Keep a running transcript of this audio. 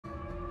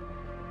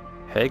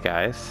Hey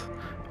guys,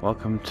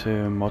 welcome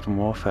to Modern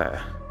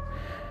Warfare.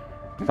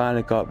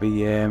 Finally got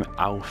the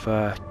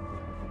Alpha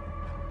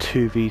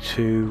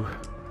 2v2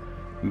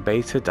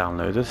 beta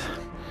downloaded.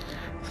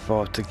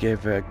 Thought to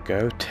give it a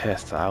go,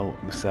 test it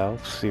out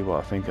myself, see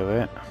what I think of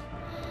it.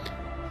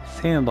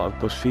 Seen a lot of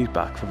good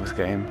feedback for this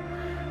game,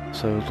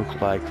 so it looks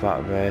like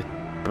that they're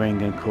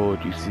bringing Call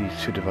of Duty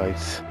to the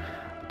right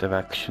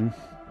direction.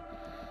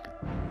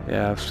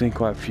 Yeah, I've seen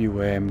quite a few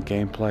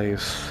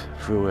gameplays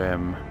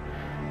through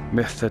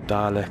Mr.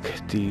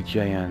 Dalek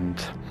DJ and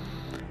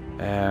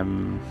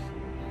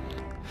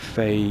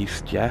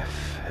FaZe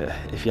Jeff.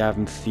 If you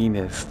haven't seen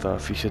his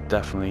stuff, you should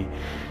definitely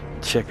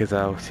check it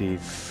out.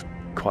 He's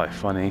quite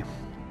funny.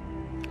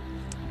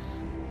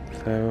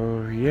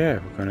 So yeah,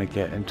 we're gonna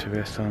get into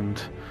this and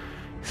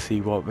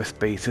see what this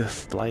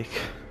beta's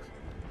like.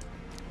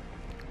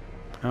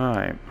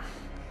 Alright.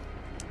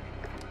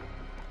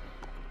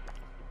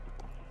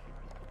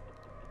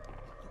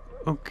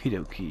 Okie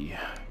dokie.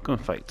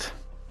 Gunfight.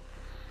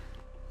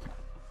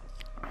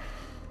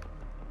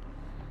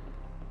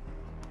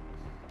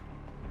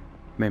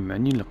 Main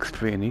menu looks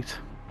pretty neat.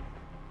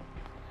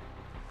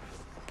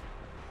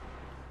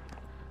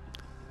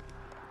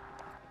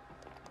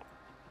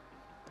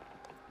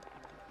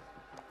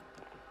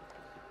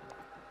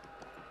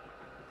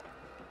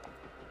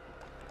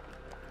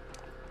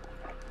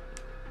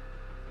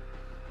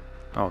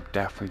 Oh,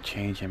 definitely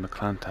changing my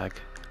clan tag.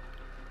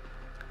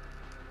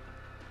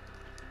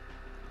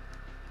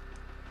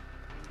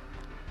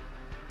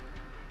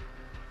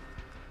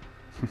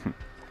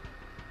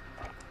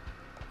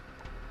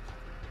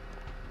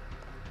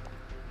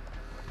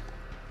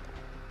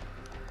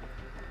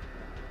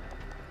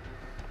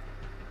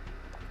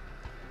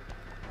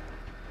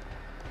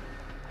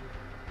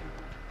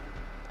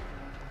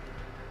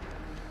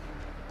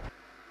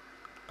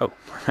 Oh,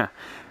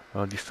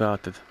 already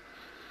started.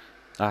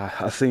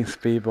 I've seen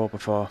Speedball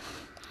before.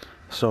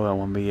 Saw it on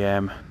one of the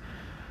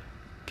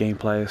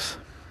gameplays.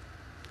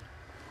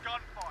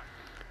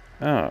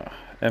 Oh,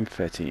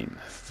 M13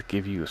 to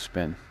give you a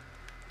spin.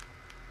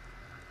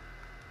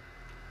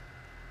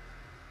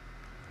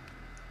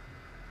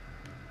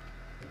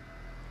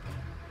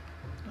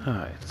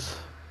 Alright.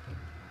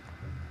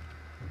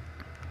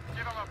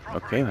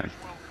 Okay then.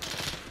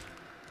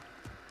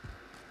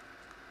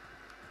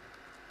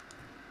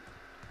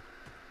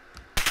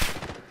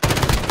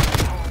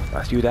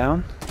 That's you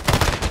down?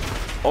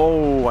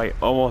 Oh, I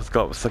almost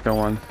got the second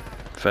one.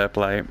 Fair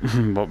play,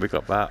 but we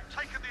got that.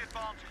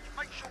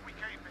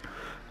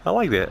 I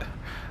liked it.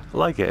 I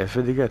like it, it's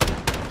really good.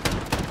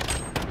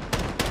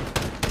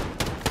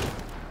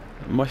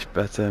 Much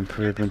better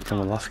improvement from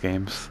the last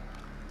games.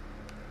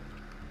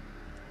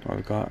 What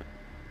we got?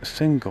 A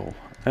single.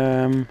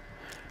 Oh,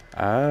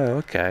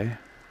 okay.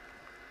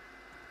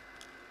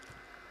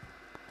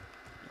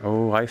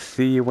 Oh, I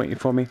see you waiting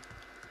for me.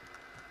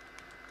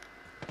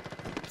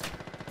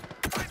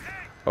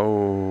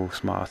 Oh,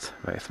 smart.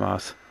 Very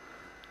smart.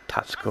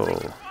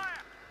 Tactical.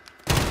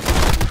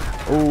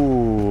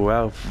 Oh,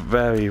 well,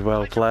 very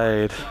well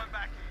played.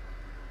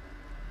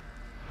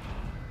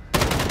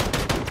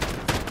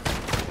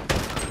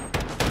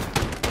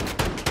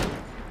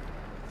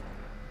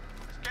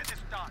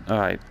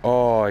 Alright.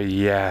 Oh,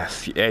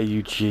 yes. The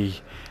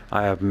AUG.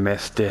 I have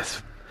missed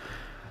this.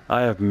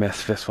 I have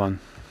missed this one.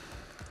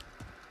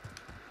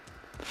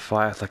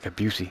 Fires like a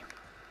beauty.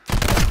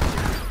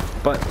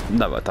 But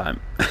another time.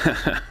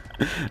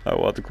 I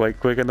wasn't quite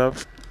quick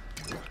enough.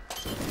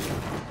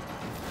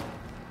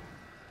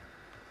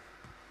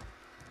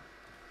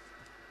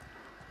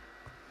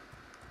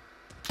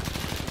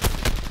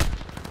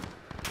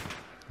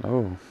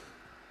 Oh.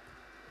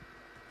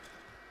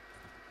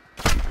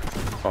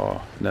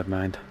 Oh, never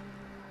mind.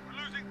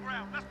 We're losing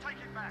ground. Let's take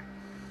it back.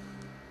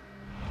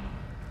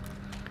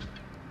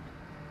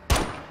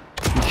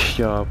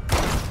 Sure,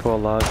 poor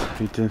lad.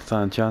 He didn't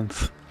stand a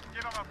chance.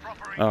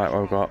 Alright,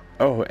 what we got?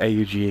 Oh,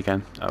 AUG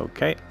again.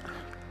 Okay.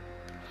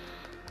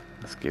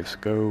 Let's give it a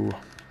go.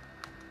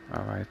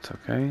 Alright,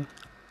 okay.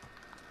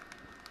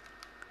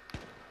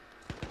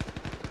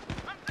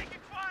 I'm taking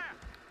fire.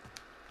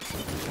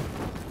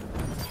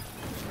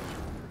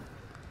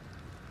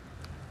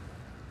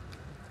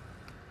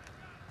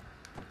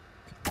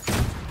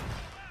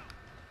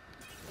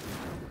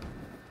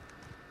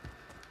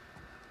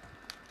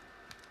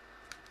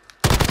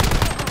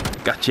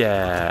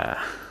 Gotcha!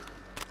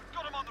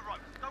 Got him on the rope.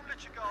 Don't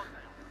let your guard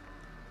down.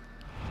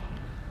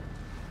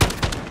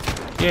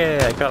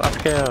 Yeah, I got that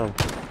kill.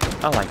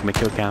 I like my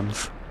kill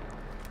cams.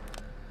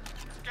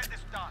 Let's get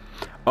this done.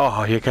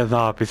 Oh, you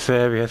cannot be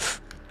serious.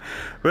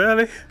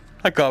 Really?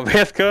 I got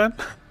this gun?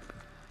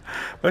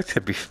 Well, this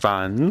could be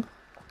fun.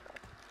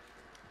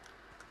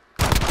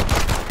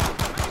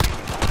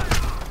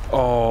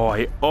 Oh,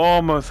 I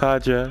almost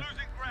had you. Losing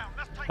ground.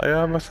 Let's take I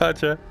almost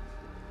had you.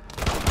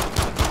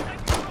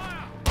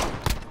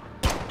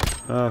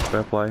 Oh,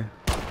 fair play.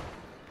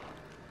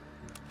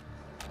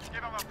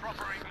 Give him a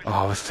proper English.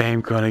 Oh, the same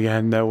gun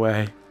again, no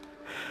way.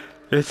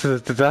 This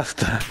is a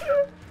disaster.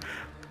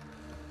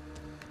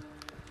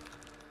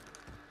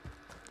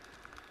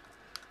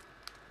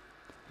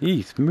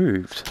 He's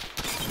moved.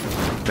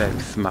 Very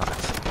smart.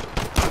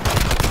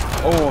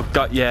 Oh,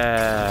 got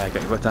yeah,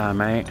 got your down,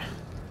 mate.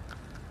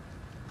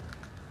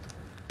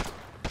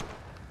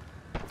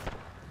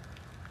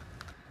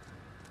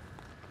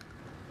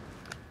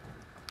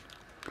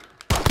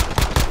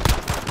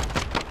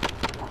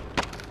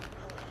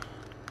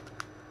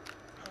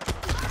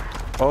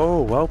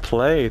 Oh, well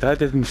played. I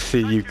didn't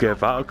see you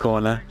get out of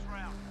corner.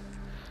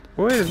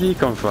 Where did he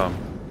come from?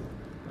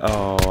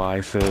 Oh, I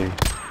see.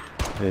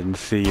 Didn't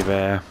see you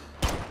there.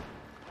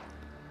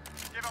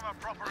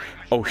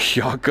 Oh,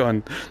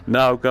 shotgun.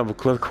 Now I've got a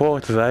close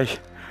quarters, eh?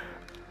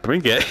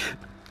 Bring it.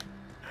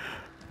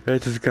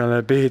 It is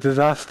gonna be a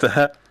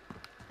disaster.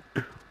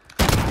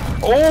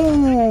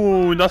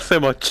 Oh, not so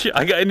much.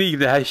 I got an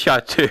easy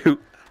headshot too.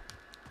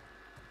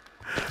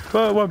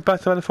 Well, it went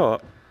better than I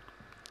thought.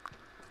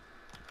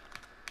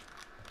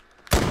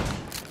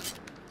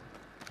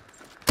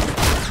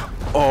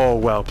 Oh,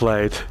 well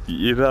played.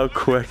 You're that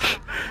quick.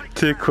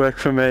 Too quick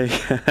for me.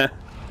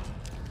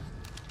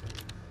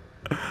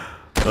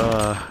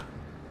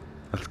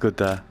 That's good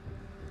there.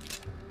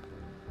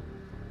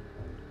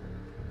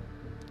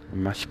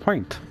 Match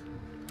point.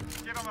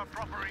 Give them a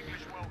proper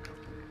English welcome.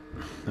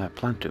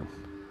 Plan to.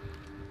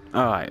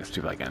 Alright, let's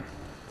do that again.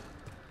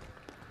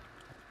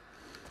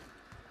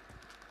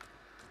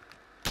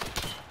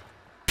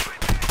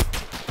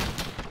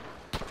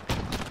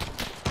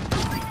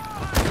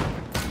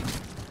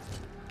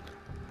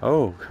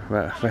 Oh,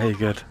 very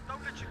good.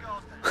 Don't let your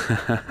guard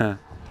down.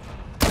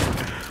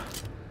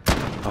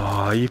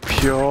 Oh, you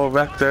pure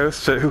wrecked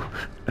those two.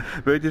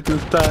 They didn't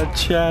stand a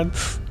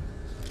chance.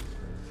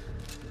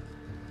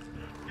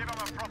 Give them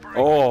a proper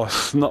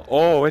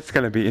Oh, it's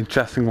gonna be an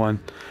interesting one.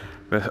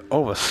 With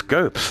the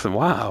scopes,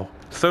 wow,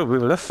 so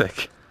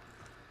realistic.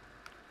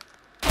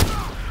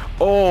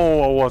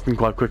 Oh, I wasn't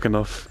quite quick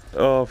enough.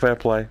 Oh, fair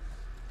play.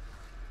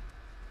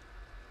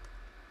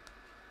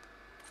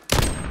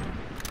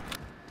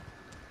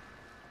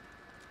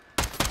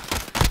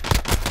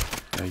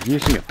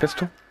 Using a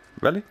pistol?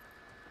 Really?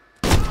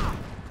 That's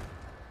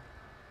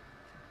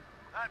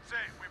it.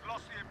 We've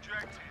lost the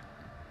objective.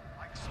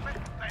 I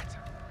expect better.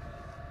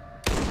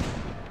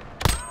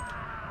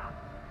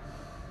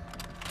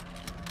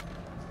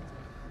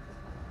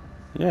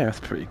 Yeah, that's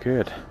pretty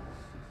good.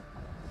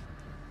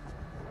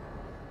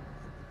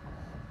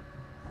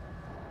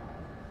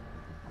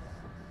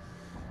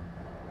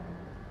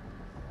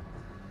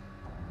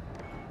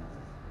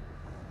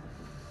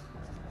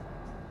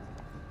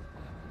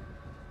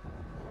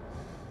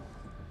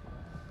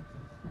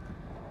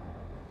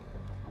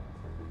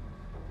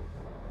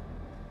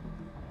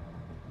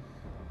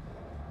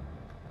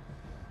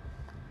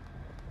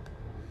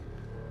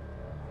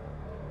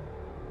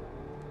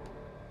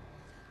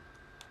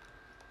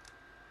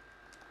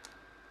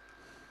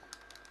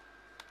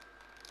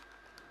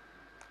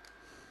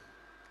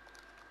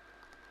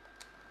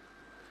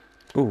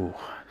 Ooh,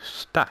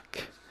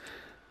 stack.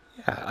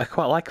 Yeah, I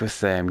quite like this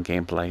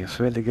gameplay. It's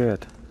really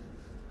good.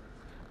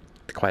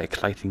 It's quite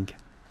exciting.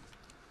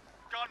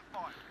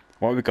 Gunfight.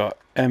 What have we got?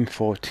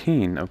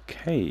 M14.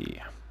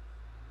 Okay.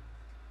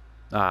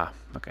 Ah,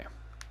 okay.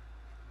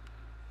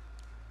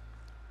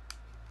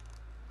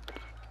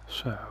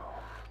 So,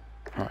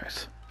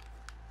 alright.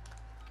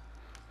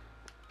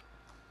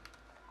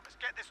 Let's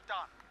get this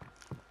done.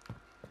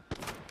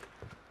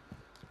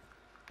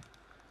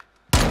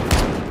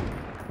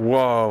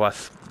 Whoa,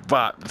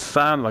 that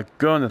sound like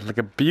gun is like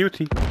a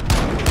beauty.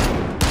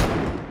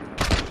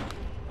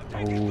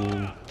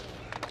 Oh.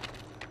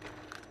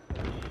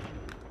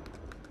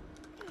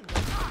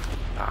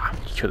 Ah,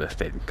 should have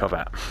stayed in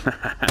cover.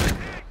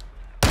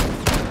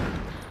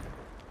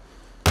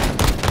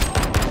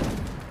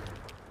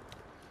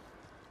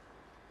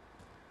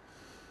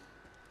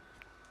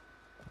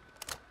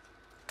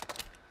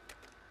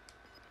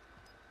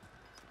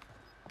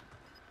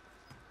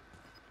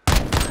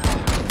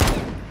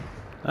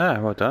 Ah,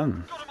 well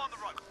done. Got him on the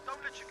ropes.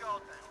 Don't let your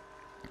guard down.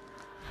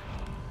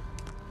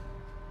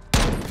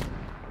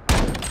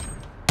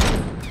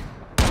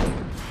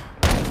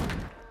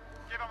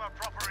 Give him a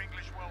proper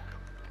English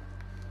welcome.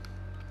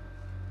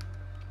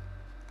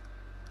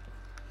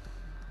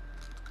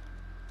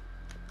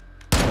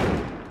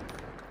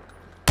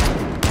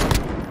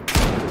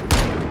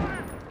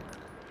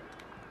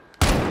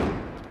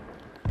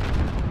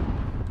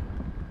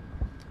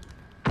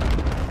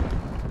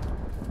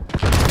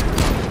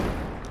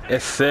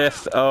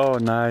 Assist. Oh,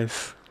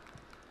 nice.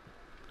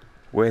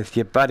 With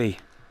your buddy.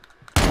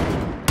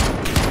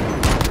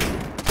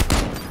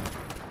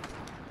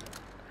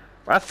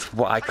 That's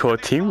what I call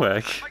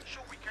teamwork. Make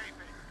sure we keep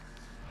it.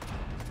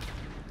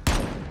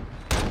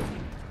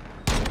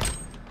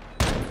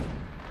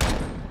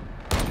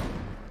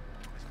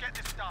 Let's get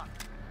this done.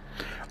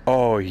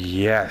 Oh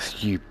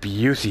yes, you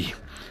beauty.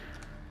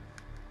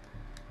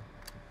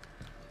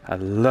 I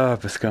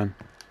love this gun.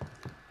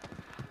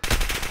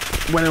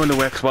 When it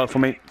works well for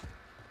me.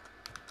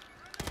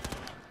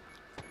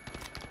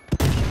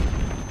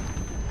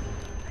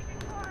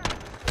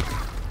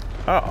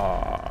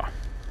 Oh.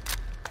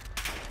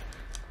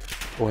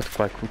 Oh, it's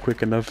quite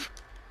quick enough.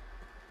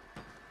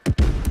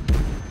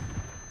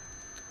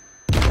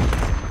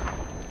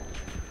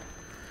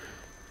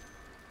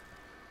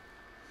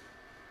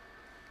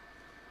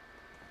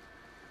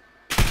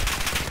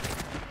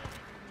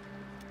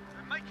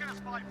 They're making us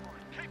fight for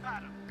it. Keep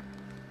at 'em.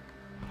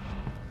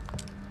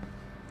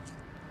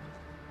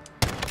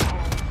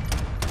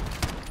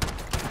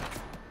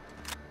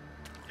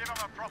 Give 'em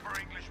a proper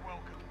English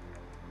welcome.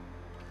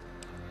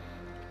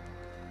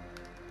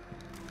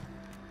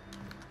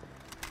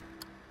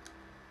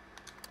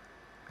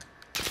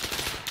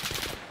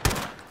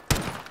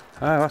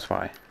 Oh, that's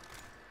why.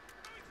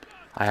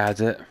 I had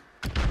it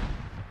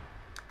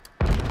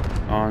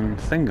on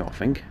single, I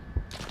think.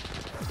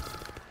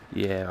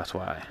 Yeah, that's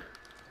why.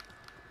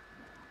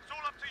 It's all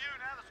up to you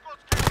now. The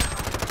squad's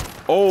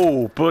captured.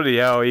 Oh, bloody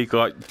hell, he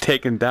got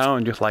taken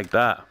down just like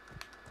that.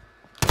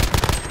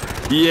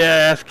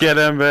 Yes, get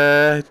him,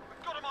 man.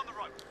 We've got 'em on the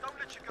rope. Don't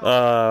let you go.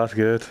 Oh, that's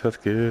good, that's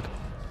good.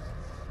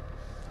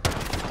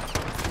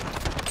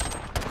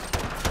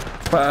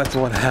 That's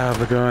one hell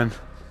of a gun.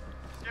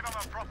 Give 'em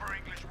a proper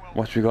English welcome.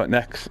 What we got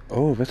next?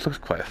 Oh, this looks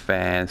quite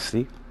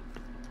fancy.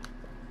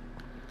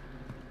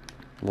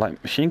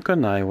 Light machine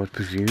gun, I would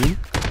presume.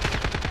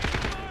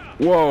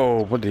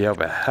 Whoa, what the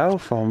hell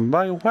from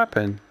my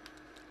weapon?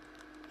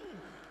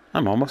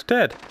 I'm almost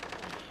dead.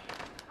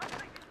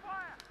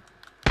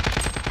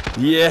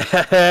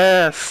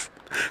 Yes!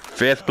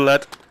 First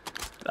blood.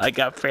 I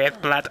got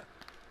first blood.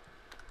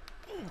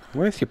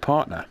 Where's your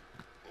partner?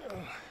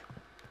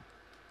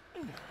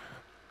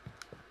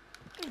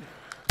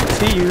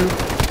 See you.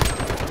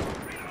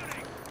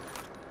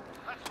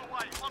 That's the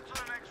way. On to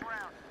the next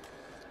round.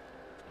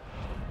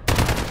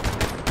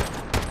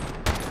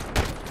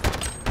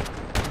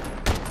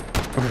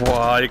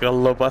 Wow, you got a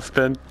low bus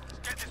spin.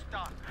 Let's get this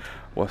done.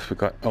 What's we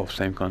got? Oh,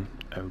 same gun.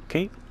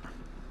 Okay.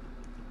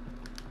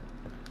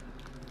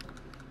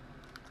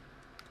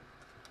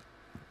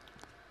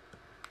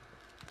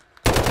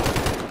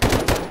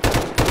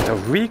 A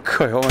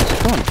recoil on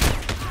front.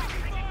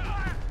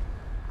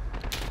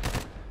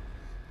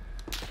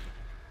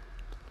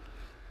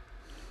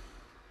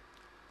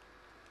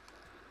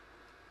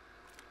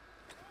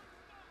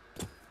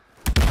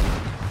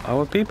 I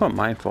would be more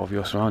mindful of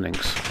your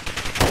surroundings.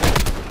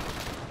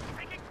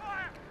 Taking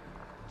fire.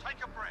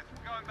 Take a breath.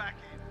 We're going back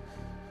in.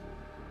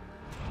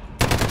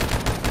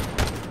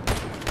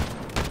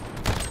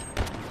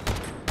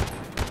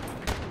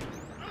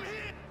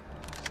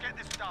 Let's get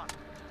this done.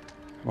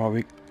 Well,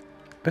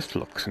 this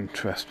looks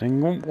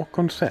interesting. What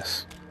gun's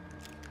this?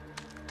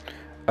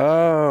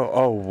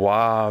 Oh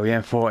wow, the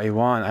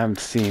M41. I haven't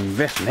seen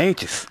this in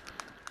ages.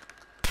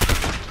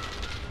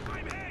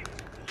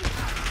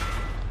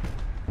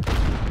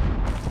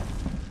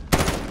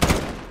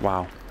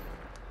 Wow.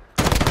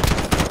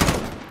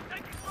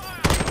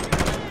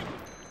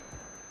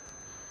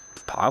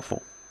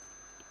 Powerful.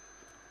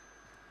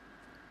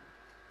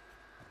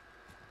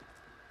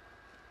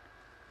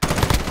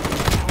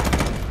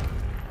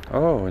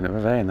 Oh,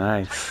 very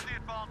nice. The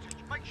advantage.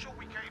 Make sure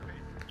we keep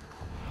it.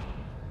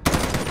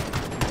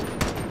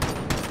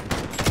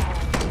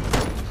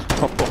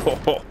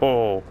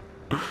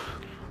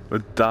 The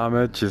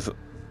damage is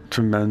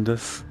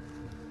tremendous.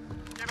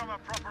 Give them a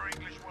proper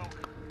English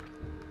welcome.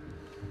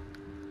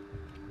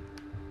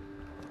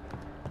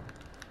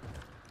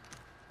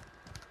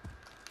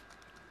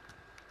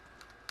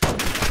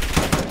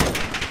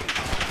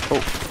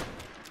 Oh.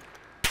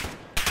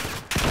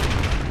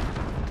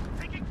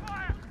 Taking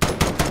fire.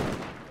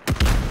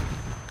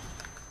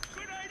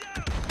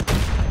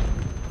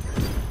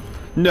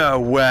 No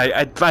way,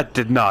 that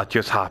did not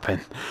just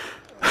happen.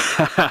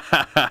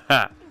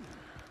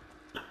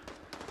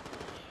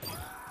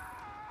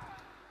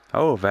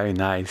 Oh, very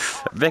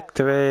nice.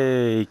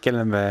 Victory! Kill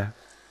him there.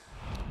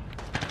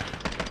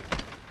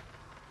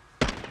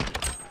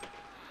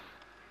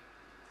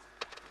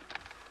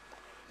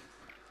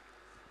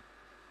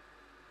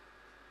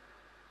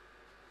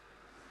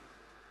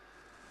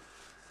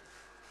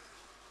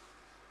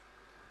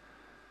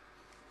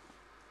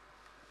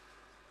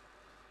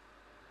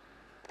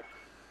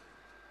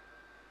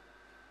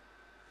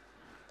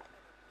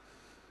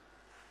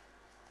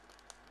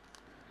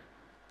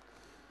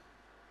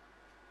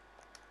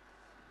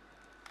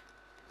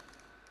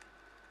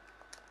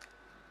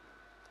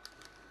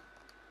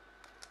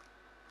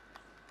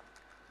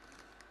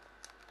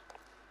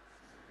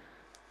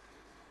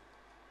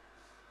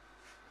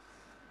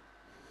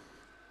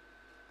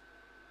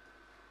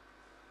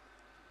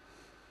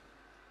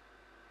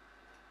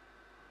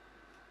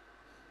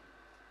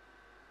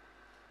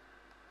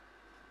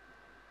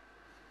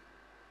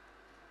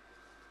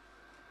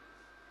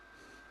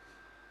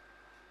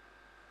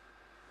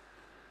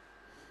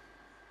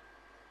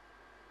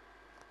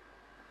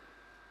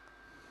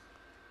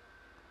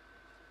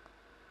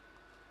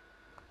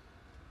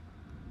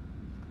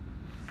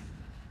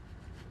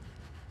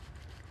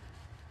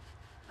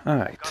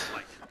 Alright.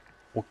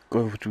 What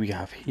do we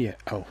have here?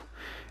 Oh,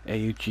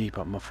 AUG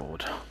but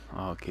muffled.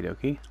 Okie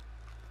dokie.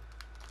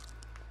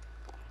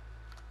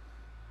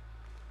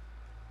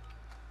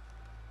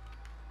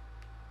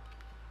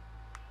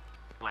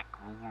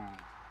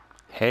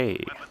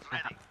 Hey. Weapons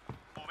ready.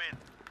 Move in.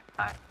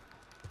 Aye.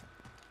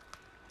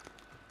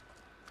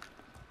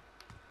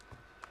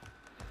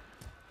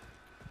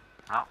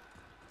 No.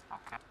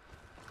 Okay.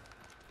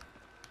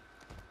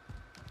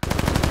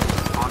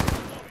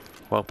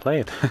 Well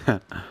played. Take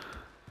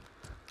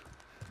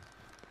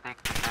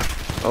the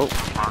left. Oh.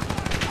 Spawn.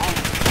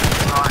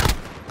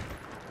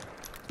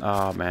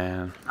 Oh, Oh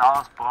man.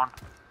 no, spawn.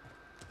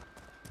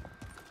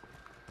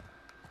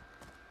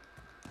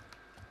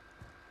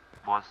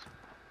 Was.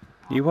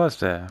 He was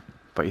there,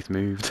 but he's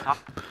moved. Top,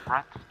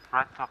 right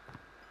top.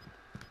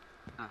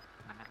 The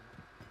middle.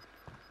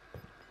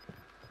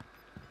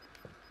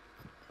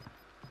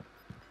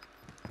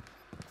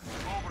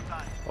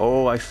 Overtime.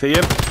 Oh, I see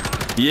him.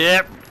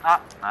 Yep.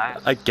 Ah,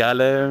 nice. I got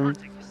him.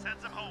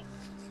 Send them home.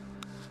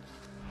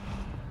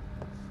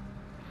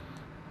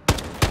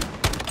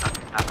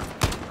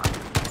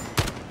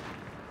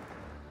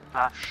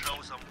 That's Show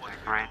them what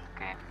a great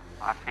game.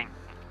 I think,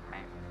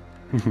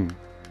 maybe.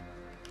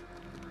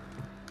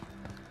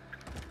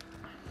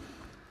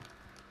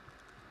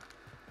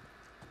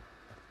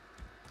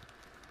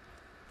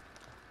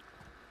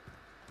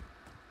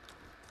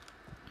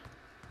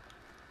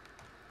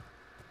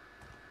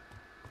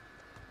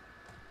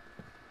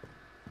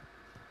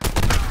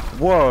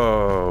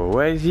 Whoa,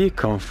 where did he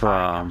come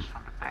from?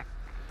 From the back.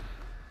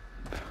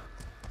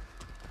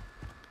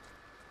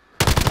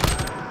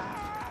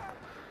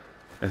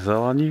 Is that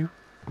on you?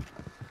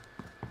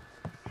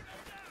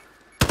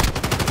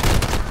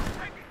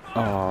 Oh,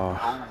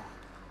 Oh,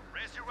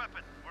 Raise your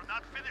weapon. We're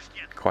not finished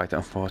yet. quite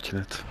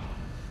unfortunate.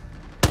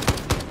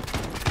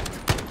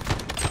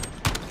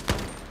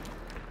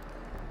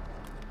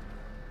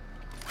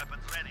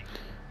 Weapons ready.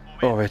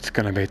 Move Oh, it's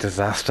gonna be a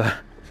disaster.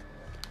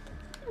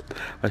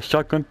 A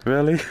shotgun,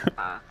 really? it's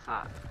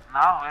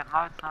no, it's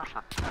not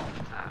shot.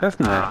 It's,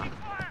 Isn't it?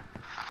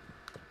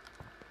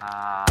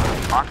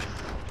 Max.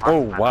 Oh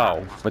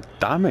wow, the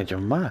damage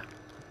on that.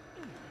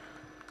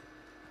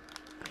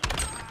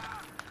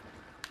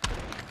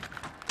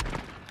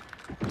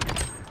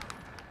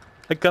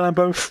 I got them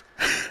both.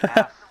 Yes.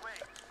 Away.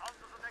 On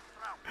to the next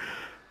round.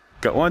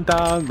 Got one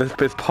down, but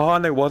his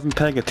partner wasn't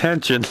paying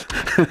attention. Show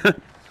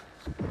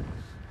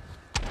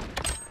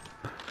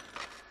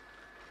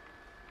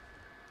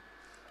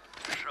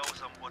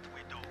them what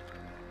we do.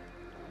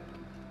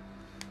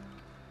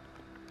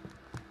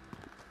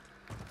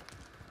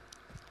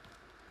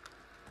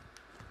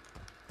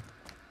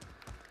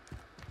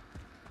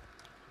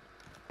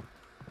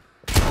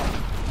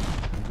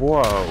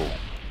 Whoa.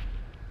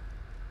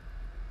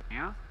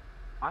 You?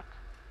 What?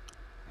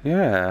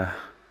 Yeah.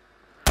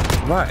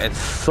 Right, it's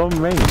some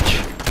range.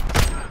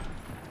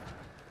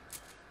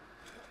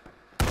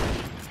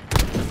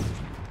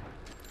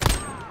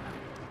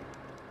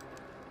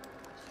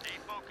 Stay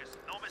focused.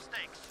 No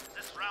mistakes.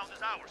 This round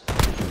is ours.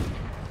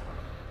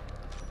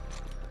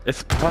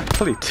 It's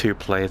practically two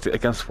players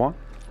against one.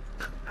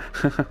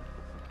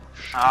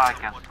 Oh,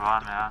 against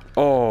one, yeah.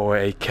 Oh,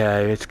 AK,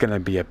 it's gonna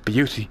be a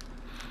beauty.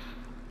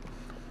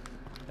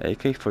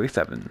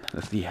 AK-47,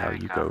 let's see how There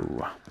we you go.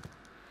 go.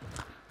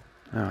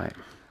 Alright.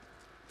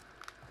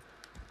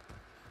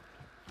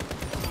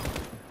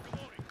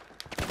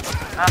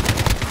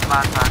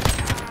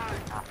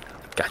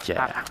 Gotcha.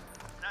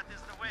 That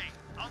is the way.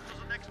 On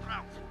to the next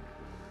round.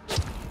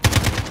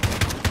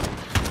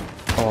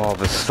 Oh,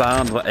 the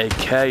sound of the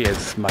AK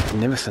is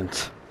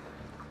magnificent.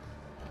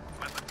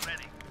 Weapons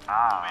ready.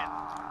 Ah.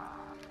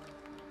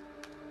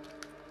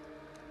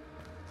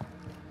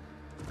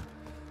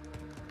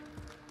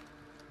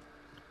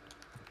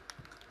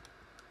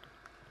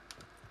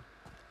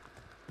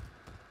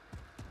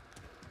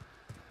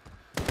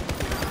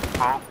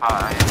 Oh,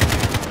 bye.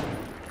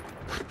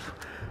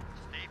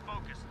 Stay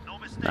focused. No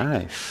mistakes.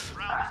 Nice. This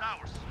round is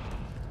ours.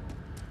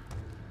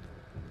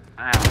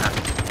 Yeah,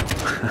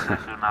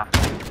 that's do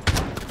nothing.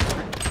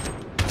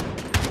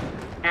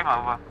 Game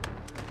over.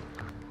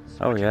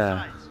 Oh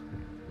yeah. Sides.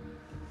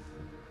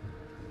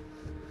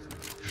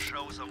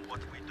 Show them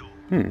what we do.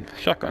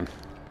 Shotgun.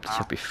 This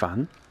should be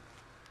fun.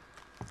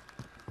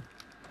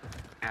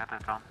 Yeah, they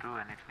don't do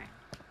anything.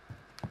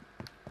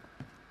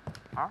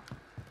 Huh?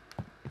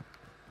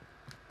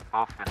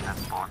 Both in that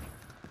spawn.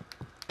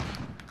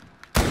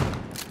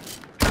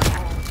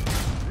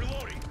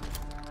 Reloading.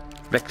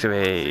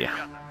 Victory. Got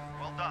them.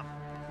 Well done.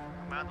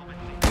 Command with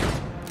me.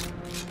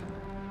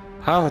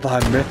 How did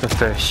I miss the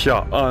first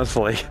shot,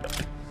 honestly?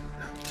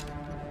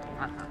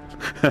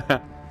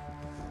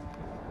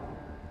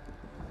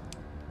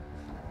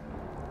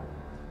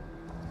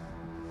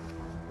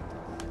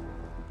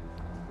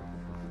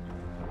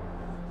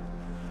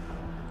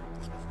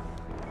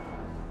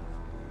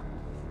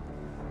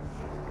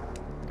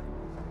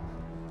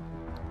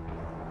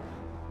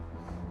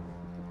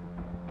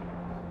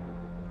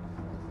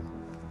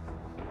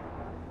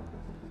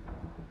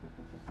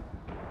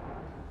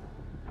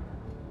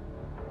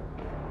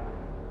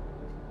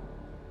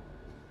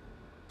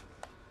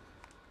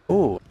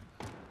 Ooh.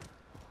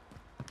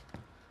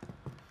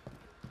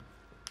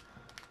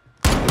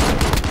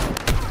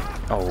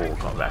 Oh,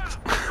 got wrecked.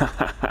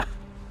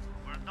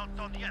 We're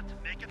yet.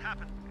 Make it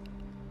happen.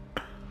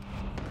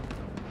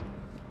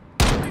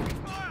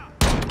 Taking fire!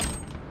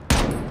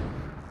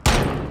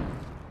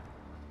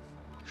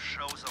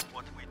 Show them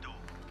what we do.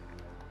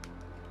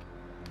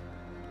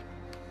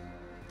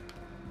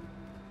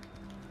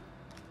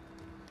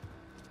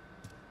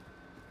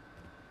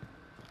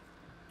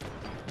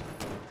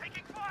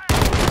 Taking fire!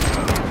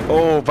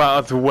 Oh,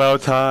 that was well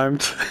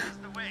timed. This is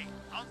the way.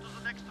 On to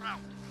the next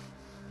round.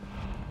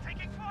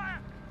 Taking fire!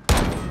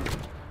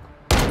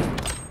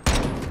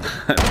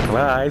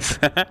 Nice.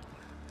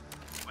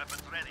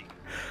 Weapons ready.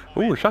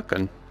 Ooh,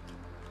 shotgun.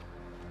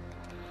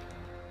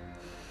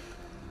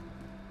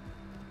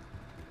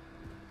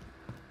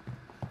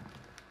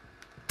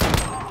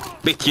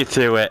 Beat you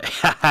to it.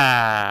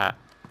 Haha.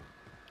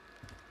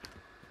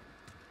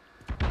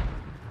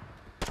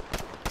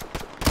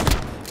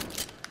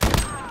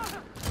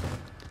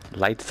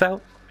 Lights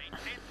out.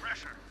 Maintain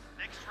pressure.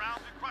 Next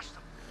round we crush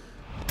them.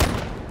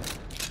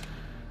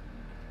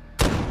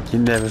 You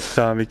never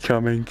saw me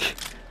coming.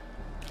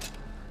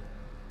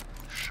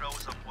 Show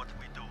them what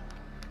we do.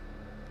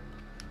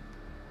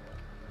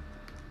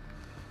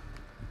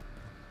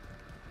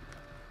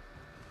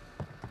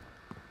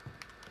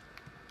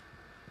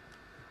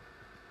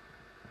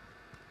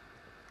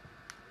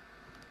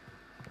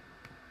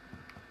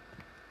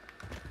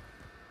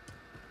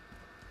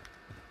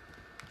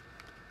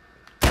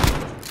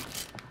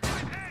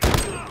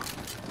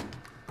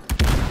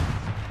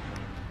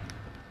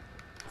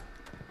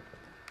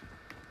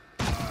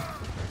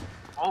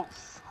 Oh,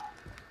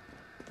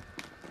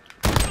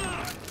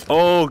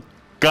 Oh,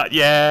 got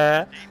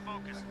ya. Stay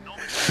focused. No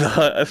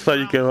I saw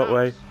you go that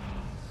way.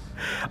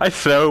 I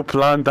so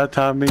planned that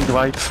timing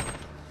right.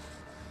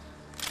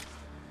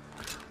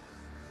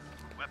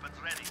 weapons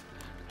ready.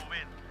 Move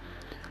in.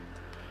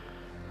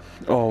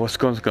 Oh, this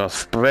gun's gonna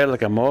spray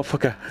like a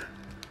motherfucker.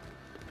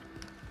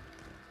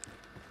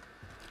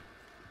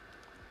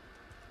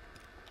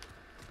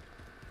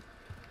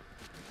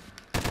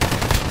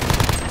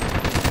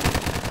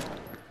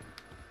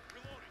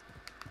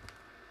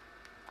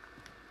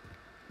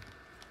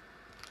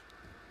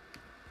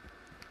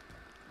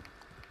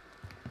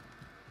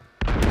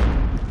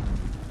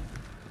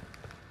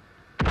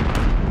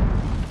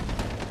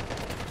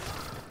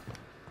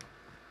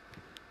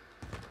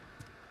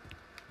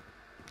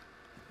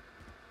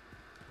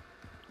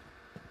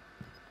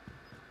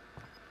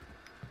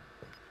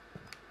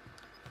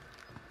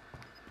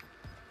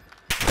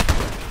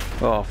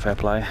 Oh, fair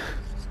play.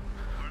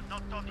 We're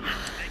not done yet.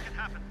 Make it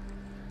happen.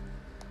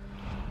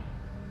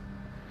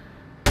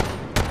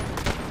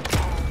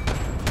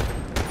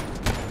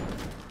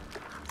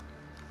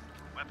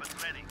 Weapons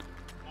ready.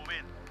 Move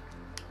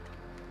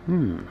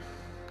in.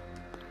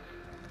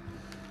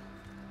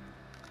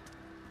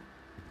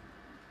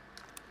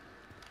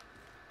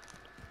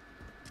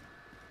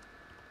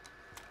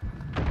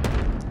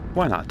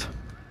 Why not?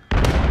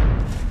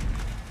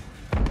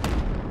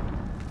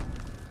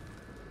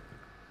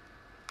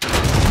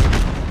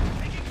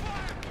 Taking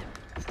fire!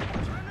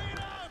 Grenade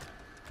out!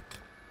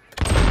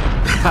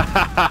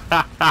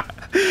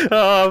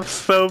 Oh, I'm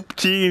so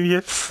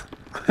genius.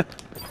 We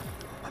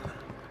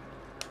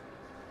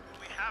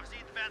have the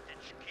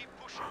advantage. Keep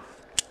pushing.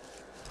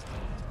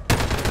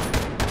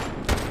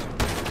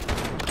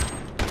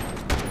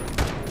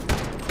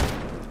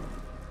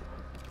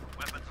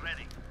 Weapons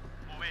ready.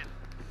 Move in.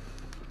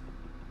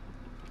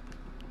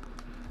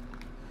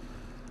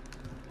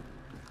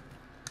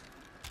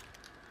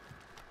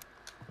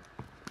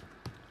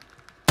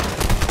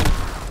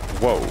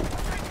 Whoa.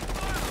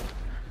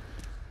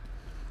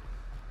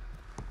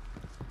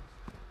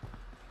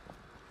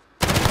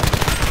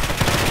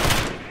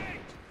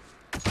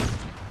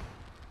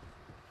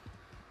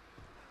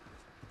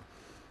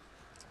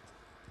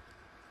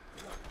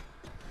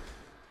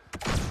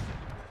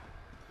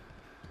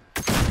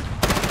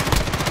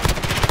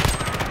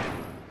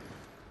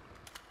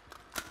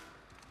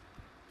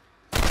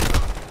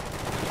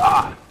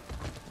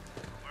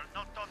 We're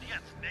not done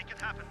yet. Make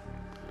it happen.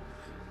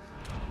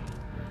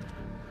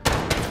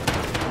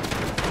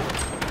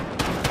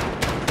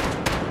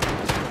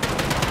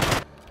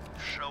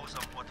 Show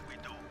them what we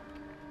do.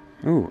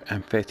 Ooh,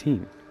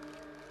 M13.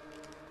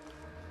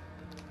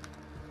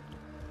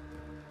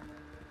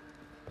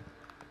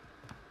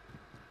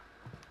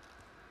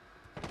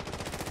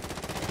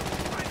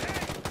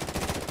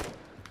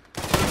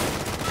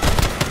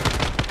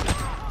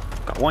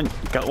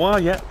 Got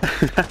one, yeah.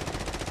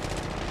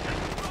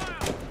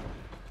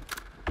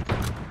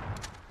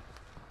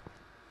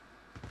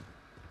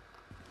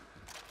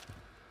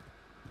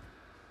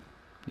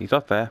 He's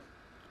up there.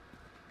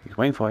 He's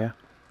waiting for you.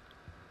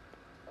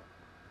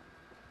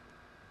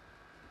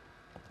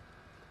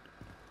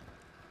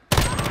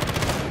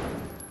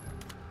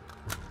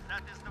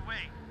 That is the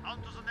way. On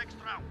to the next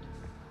round.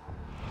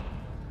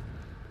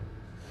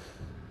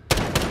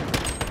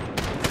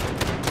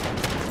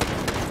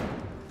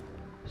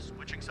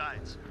 Switching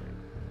sides.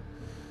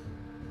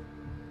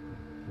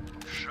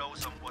 Show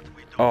them what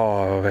we do.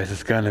 Oh, this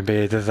is gonna be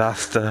a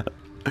disaster.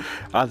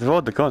 I've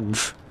rolled the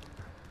guns.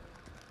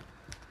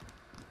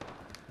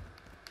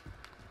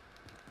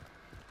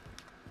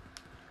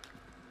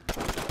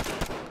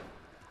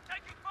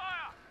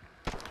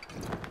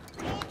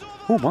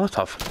 Oh,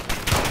 Molotov.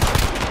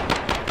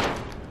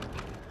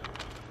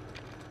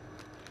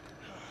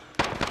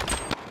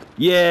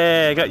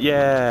 Yeah,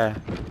 yeah.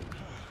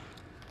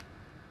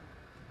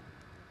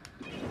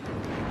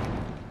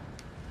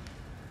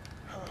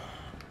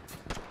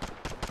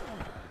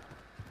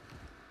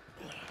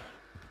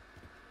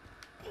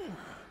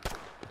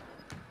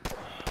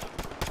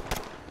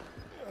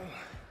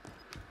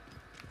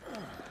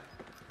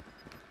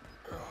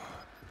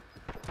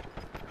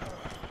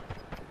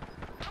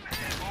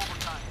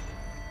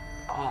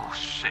 Oh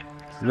shit.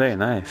 Very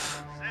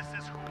nice.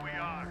 This is who we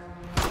are.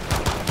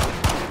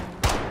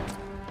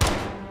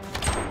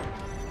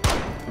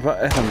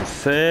 That is some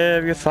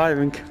serious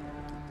firing.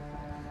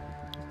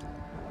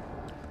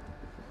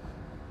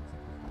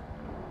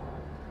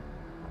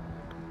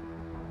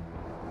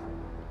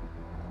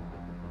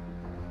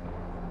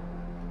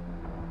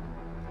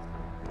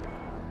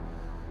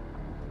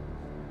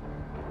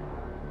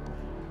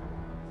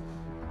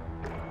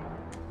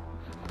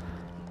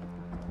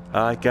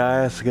 Alright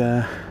guys,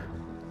 gonna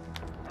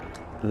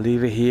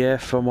leave it here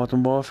for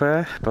Modern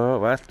Warfare, but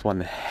that's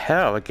one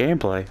hell of a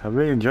gameplay. I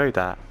really enjoyed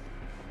that.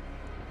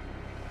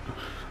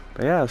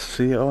 But yeah, I'll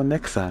see you all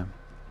next time.